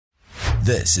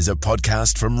This is a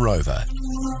podcast from Rover.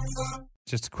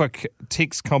 Just a quick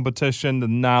text competition, the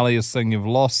gnarliest thing you've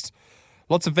lost.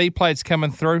 Lots of V-plates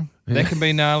coming through. That can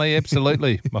be gnarly,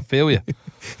 absolutely. I feel you.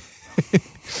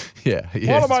 Yeah.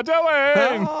 What am I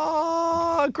doing?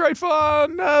 Oh, great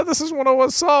fun. This is what I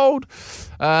was sold.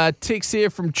 Text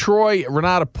here from Troy,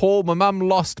 Renata Paul. My mum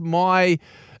lost my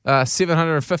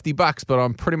 $750, but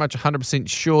I'm pretty much 100%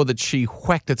 sure that she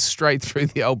whacked it straight through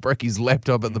the old Bricky's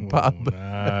laptop at the pub.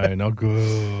 No, not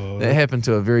good. That happened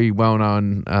to a very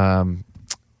well-known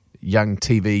young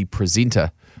TV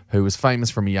presenter who was famous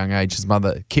from a young age. His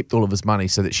mother kept all of his money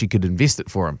so that she could invest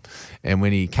it for him. And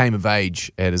when he came of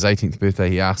age at his 18th birthday,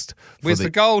 he asked, Where's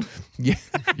the gold? Yeah.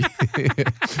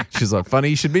 She's like, funny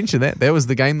you should mention that. That was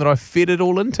the game that I fed it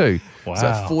all into. Wow.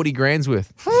 So 40 grand's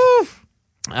worth.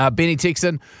 Benny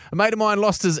Texan, a mate of mine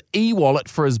lost his e-wallet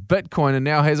for his Bitcoin and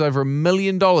now has over $1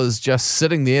 million just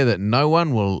sitting there that no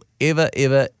one will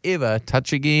ever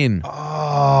touch again.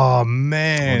 Oh,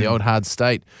 man. The old hard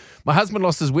state. My husband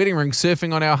lost his wedding ring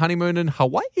surfing on our honeymoon in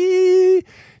Hawaii.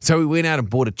 So we went out and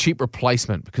bought a cheap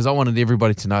replacement because I wanted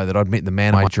everybody to know that I'd met the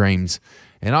man of my dreams.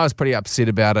 And I was pretty upset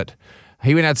about it.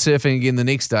 He went out surfing again the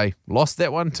next day. Lost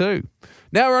that one too.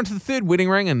 Now we're on to the third wedding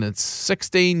ring, and it's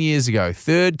 16 years ago.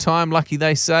 Third time lucky,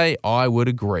 they say. I would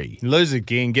agree. Lose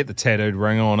again, get the tattooed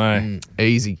ring on, eh?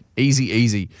 Easy.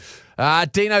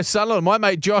 Dino Sutherland, my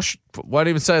mate Josh, won't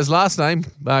even say his last name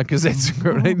because that's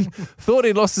thought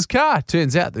he'd lost his car.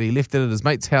 Turns out that he left it at his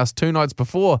mate's house 2 nights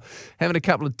before, having a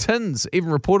couple of tins,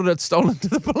 even reported it stolen to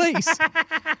the police.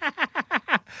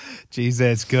 Jeez,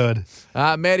 that's good.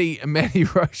 Maddie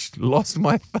Roche lost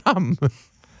my thumb.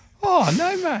 Oh,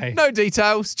 no, mate. No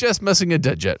details, just missing a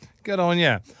digit. Good on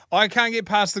you. I can't get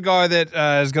past the guy that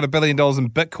has got $1 billion in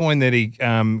Bitcoin that he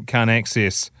can't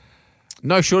access.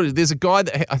 No, surely. There's a guy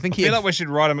that I think I feel like we should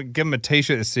give him a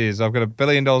T-shirt that says, I've got $1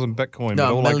 billion in Bitcoin. No,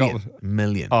 but all million. I got was...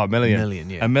 Million. Oh, million. Million,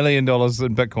 yeah. $1 million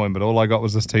in Bitcoin, but all I got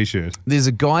was this T-shirt. There's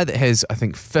a guy that has, I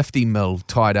think, 50 mil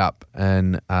tied up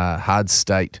in hard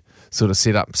state sort of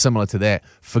set up similar to that,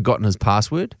 forgotten his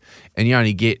password, and you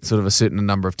only get sort of a certain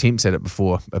number of attempts at it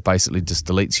before it basically just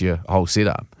deletes your whole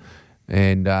setup.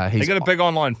 And he got a big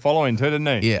online following too,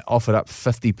 didn't he? Yeah, offered up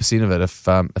 50% of it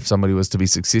if somebody was to be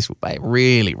successful. They're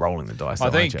really rolling the dice. I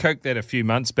think he cooked that a few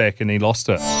months back and he lost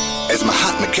it. As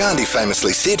Mahatma Gandhi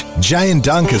famously said, Jay and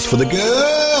Dunk is for the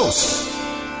girls.